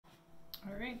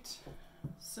All right,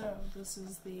 so this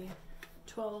is the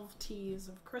 12 Teas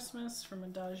of Christmas from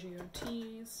Adagio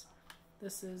Teas.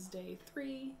 This is day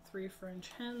 3, 3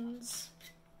 French hens,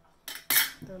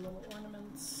 their little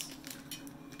ornaments.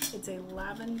 It's a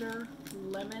lavender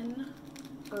lemon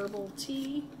herbal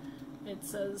tea. It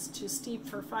says to steep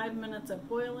for 5 minutes at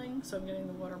boiling, so I'm getting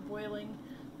the water boiling.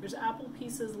 There's apple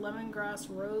pieces, lemongrass,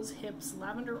 rose hips,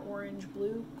 lavender orange,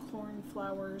 blue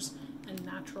cornflowers, and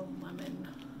natural lemon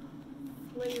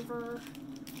flavor.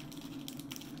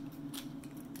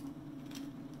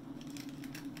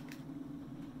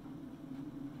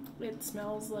 It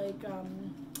smells like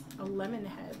a lemon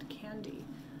head candy,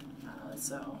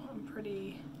 so I'm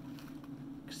pretty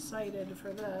excited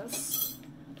for this.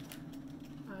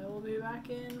 I will be back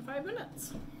in 5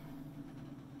 minutes.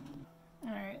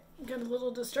 Alright, got a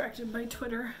little distracted by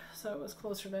Twitter, so it was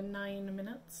closer to 9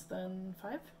 minutes than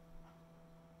 5.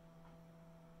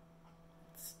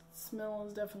 Smell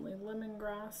is definitely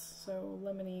lemongrass, so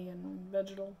lemony and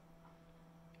vegetal.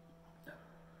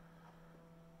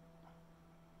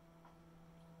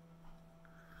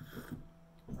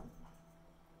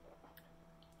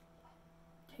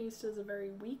 Taste is a very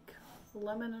weak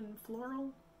lemon and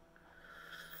floral.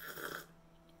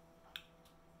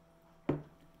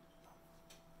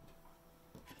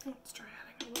 Let's try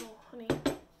adding a little honey.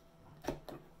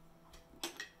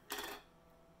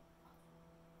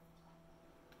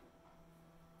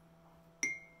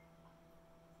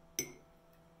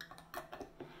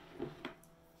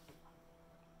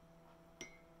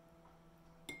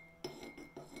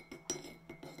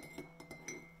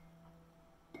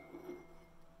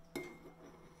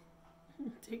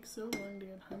 It takes so long to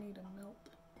get honey to melt.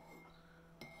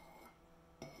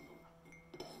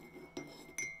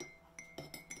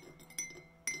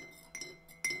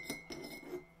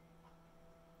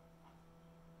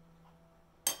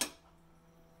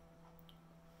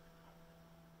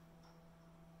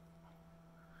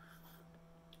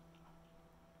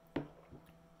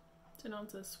 So now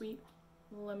it's a sweet,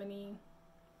 lemony,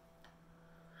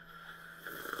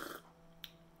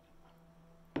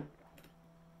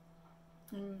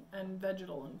 and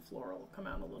vegetal and floral come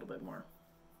out a little bit more.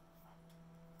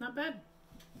 Not bad.